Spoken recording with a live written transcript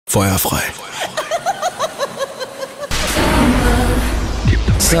Feuerfrei.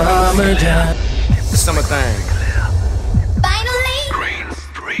 Summertime. Summer thing. Finally. Green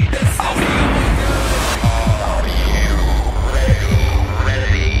Street Audio.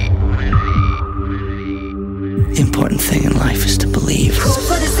 The important thing in life is to believe. Cool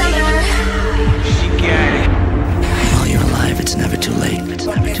for the summer. She got it. While you're alive, it's never too late. It's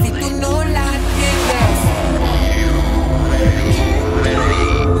never too late.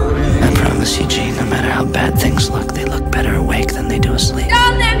 I promise you, Gene, no matter how bad things look, they look better awake than they do asleep.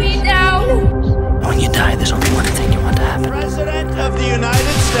 Don't let me down. When you die, there's only one thing you want to happen. President of the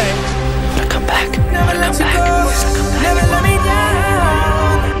United States. To come back. Never let you go. Never let me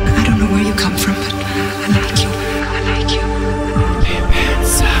down. I don't know where you come from, but I like you. I like you. Pimpin,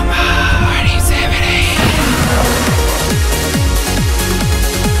 summer, 2017.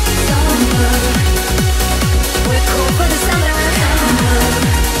 Summer. We're cool for the summer.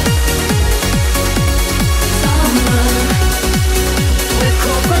 Summer. We're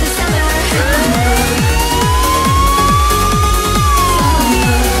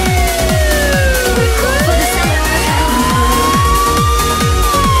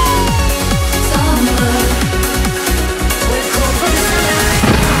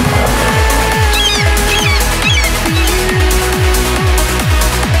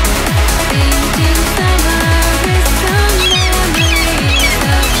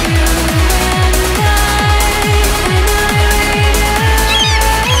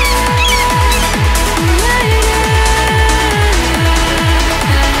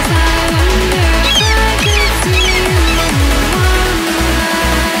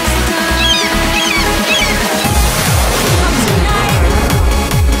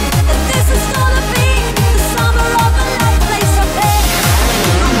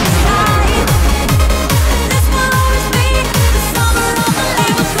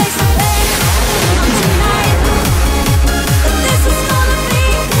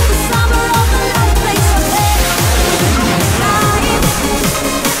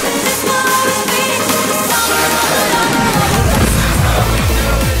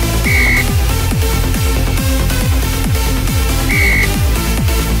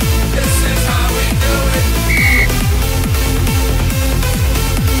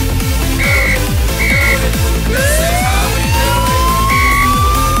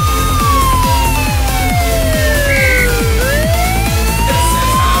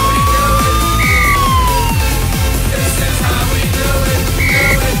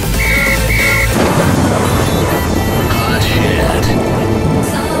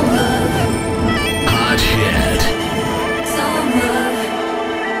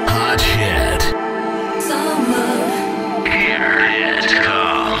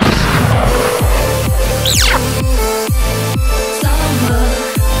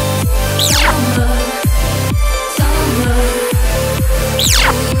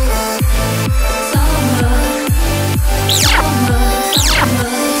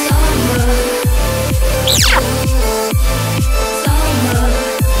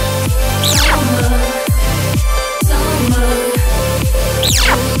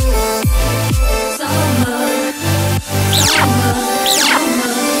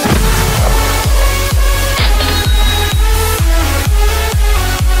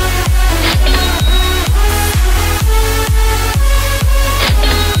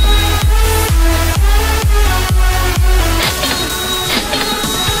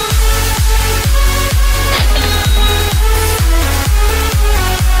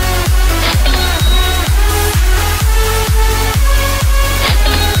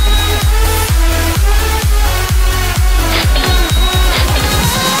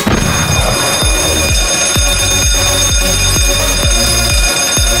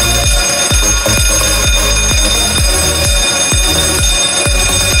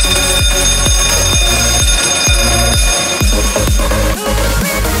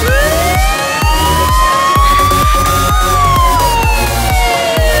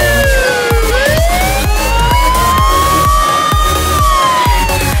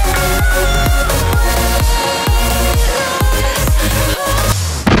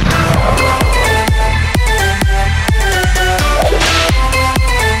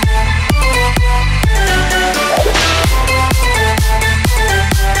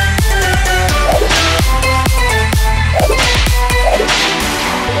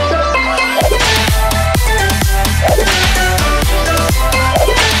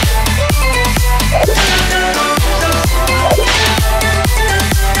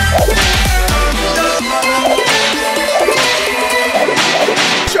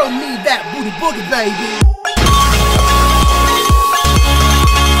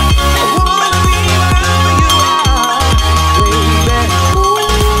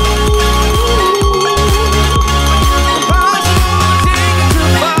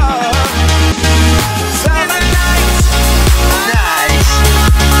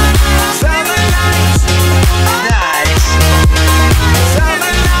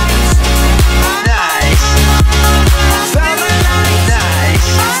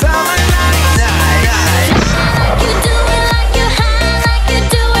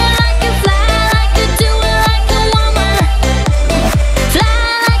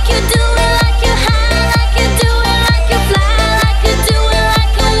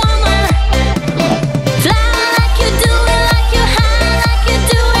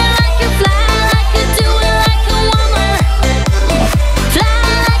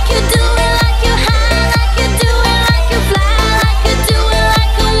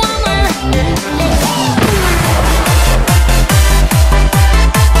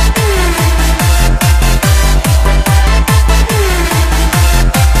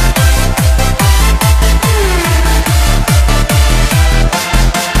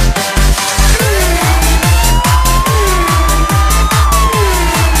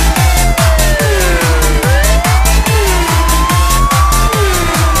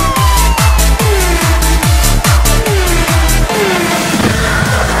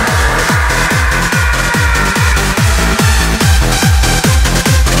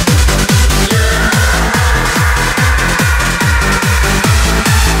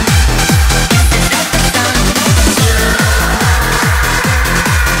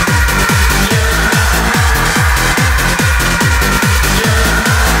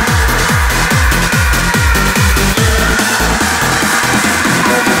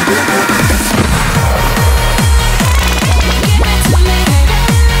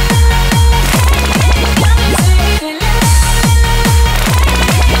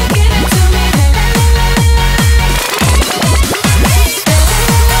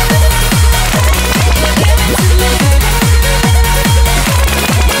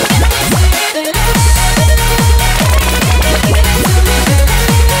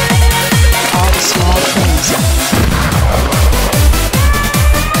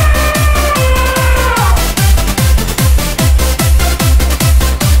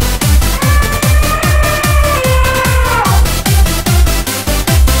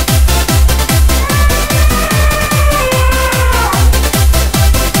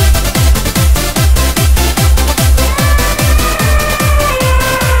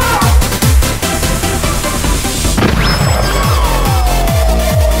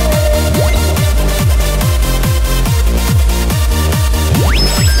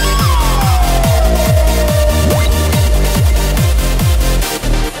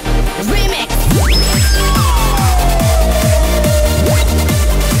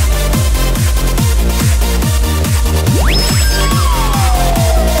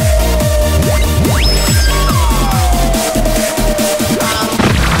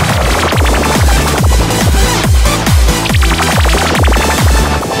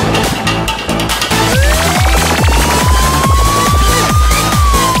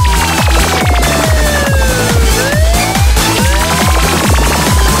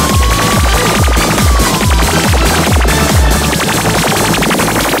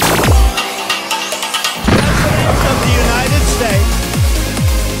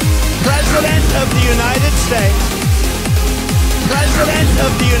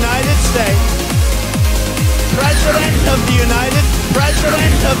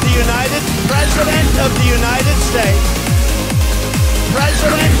President of the United States.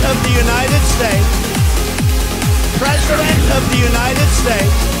 President of the United States. President of the United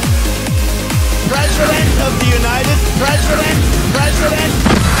States. President of the United President.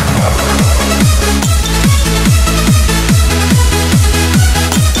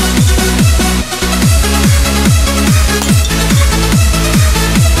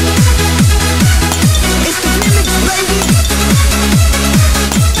 It's the Megamix, baby.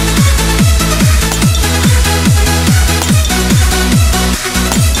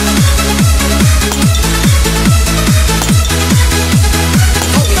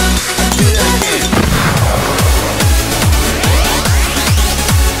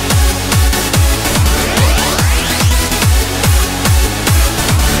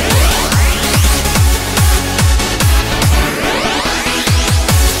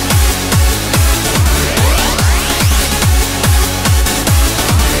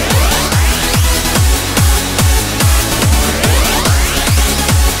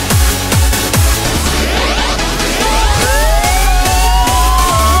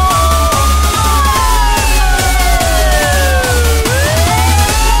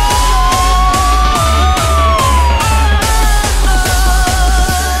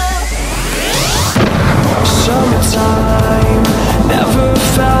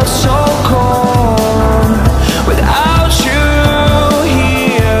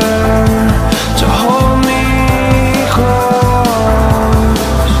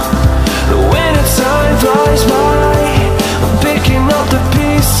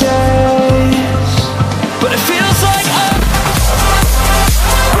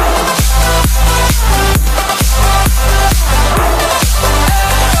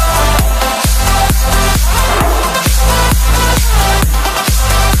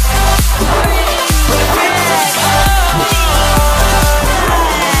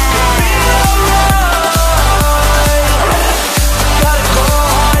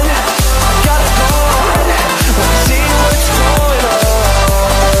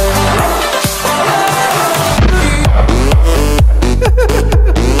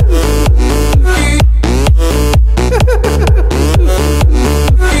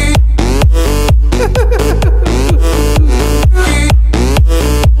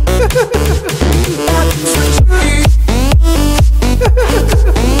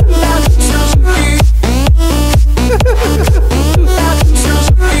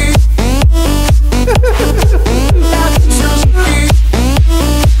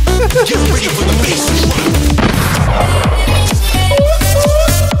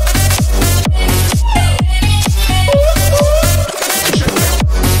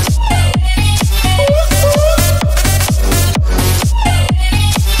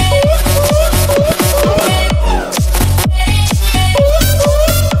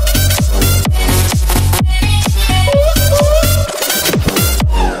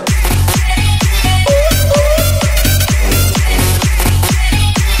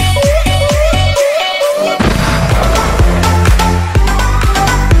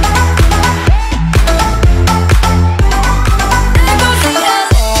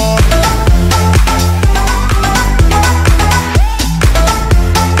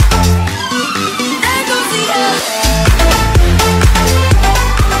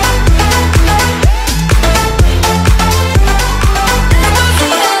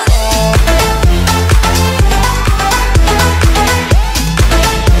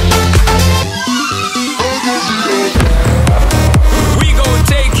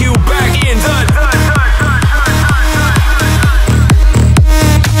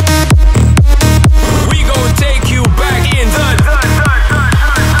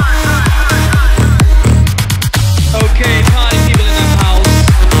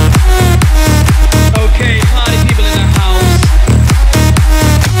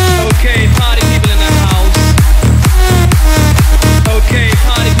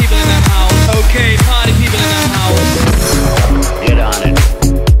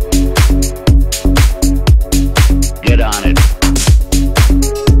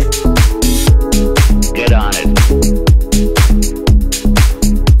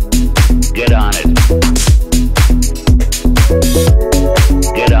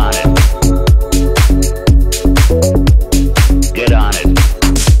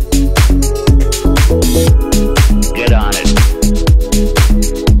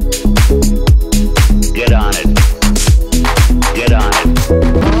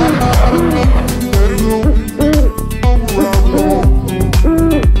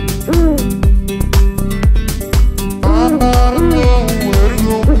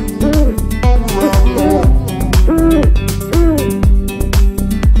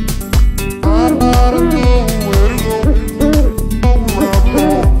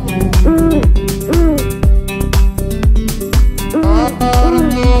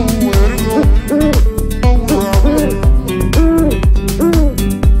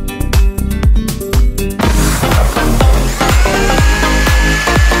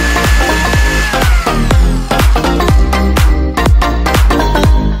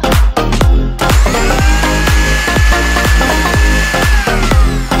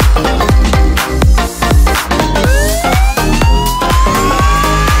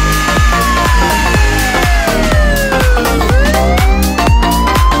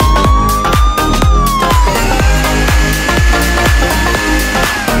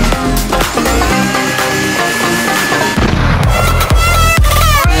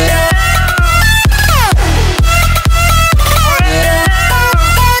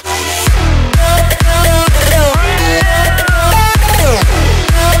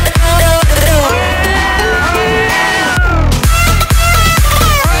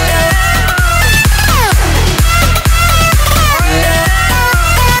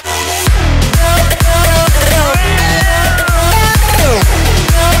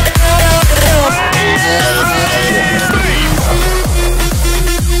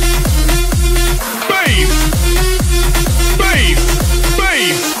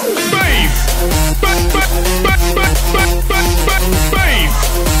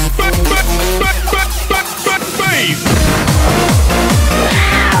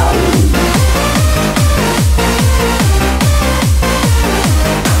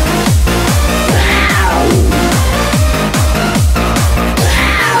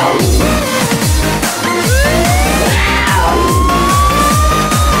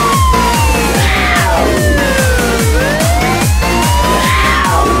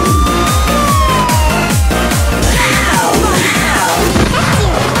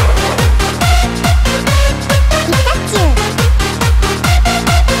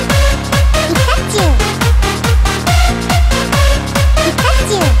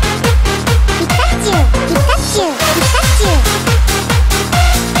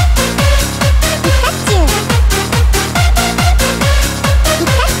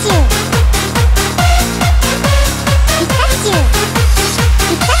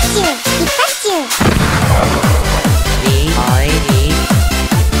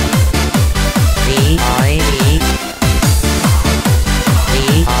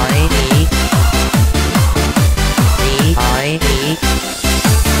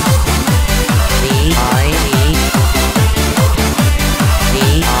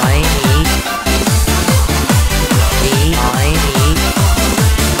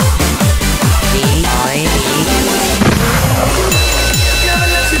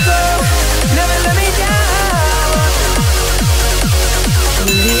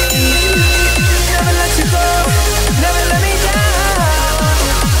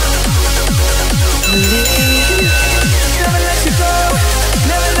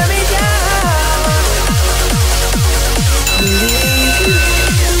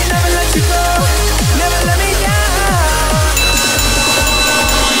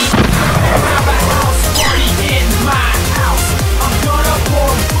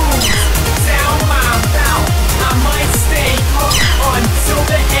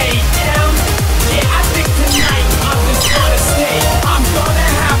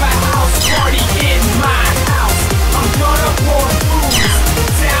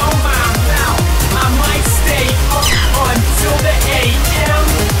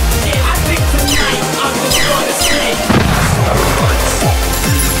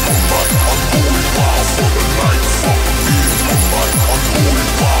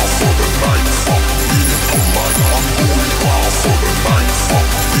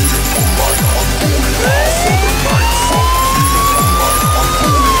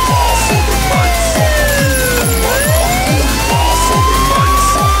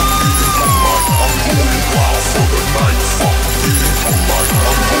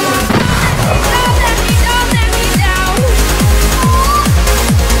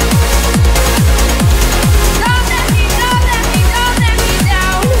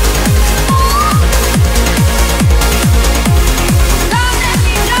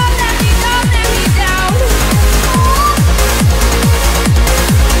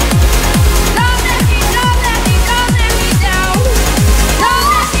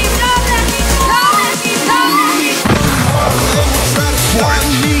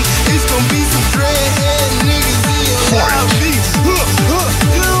 Pardon me, it's gonna be some dreadhead niggas in your lobby. You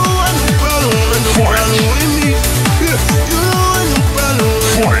don't want no problem with me. You don't want no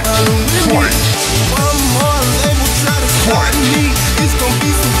problem with me. One more label try to start me. It's gonna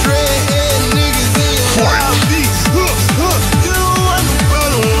be some dreadhead niggas in your lobby. You don't want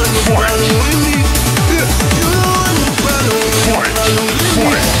no problem with me. You don't want no problem with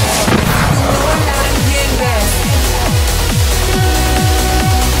me.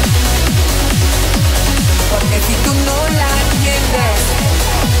 Porque si tú no la entiendes,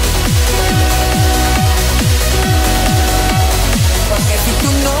 porque si tú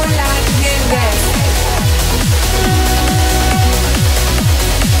no la entiendes,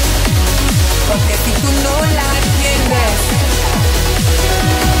 porque si tú no la entiendes,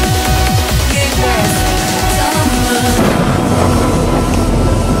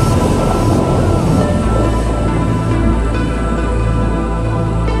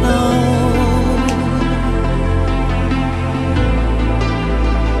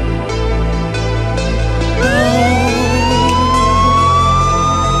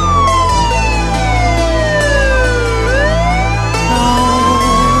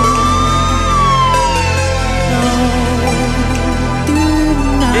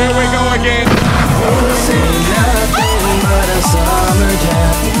 Here we go again. Hello, sir.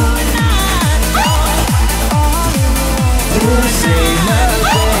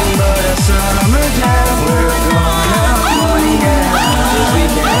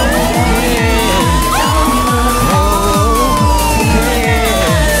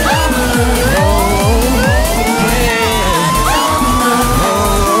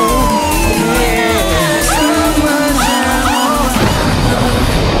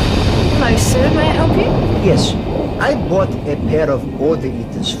 May I help you? Yes, I bought a pair of Order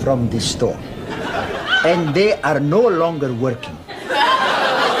Eaters from this store, and they are no longer working.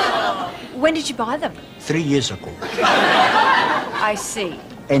 When did you buy them? 3 years ago, I see.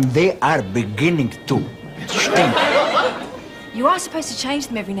 and they are beginning to stink. You are supposed to change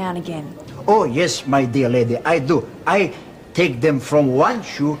them every now and again. Oh yes, my dear lady, I do. I take them from one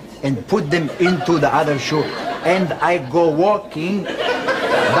shoe and put them into the other shoe, and I go walking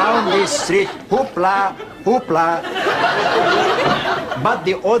down the street, hoopla, hoopla. But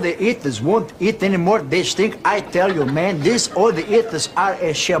the Order Eaters won't eat anymore. They stink. I tell you, man, these Order Eaters are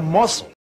a shamoss.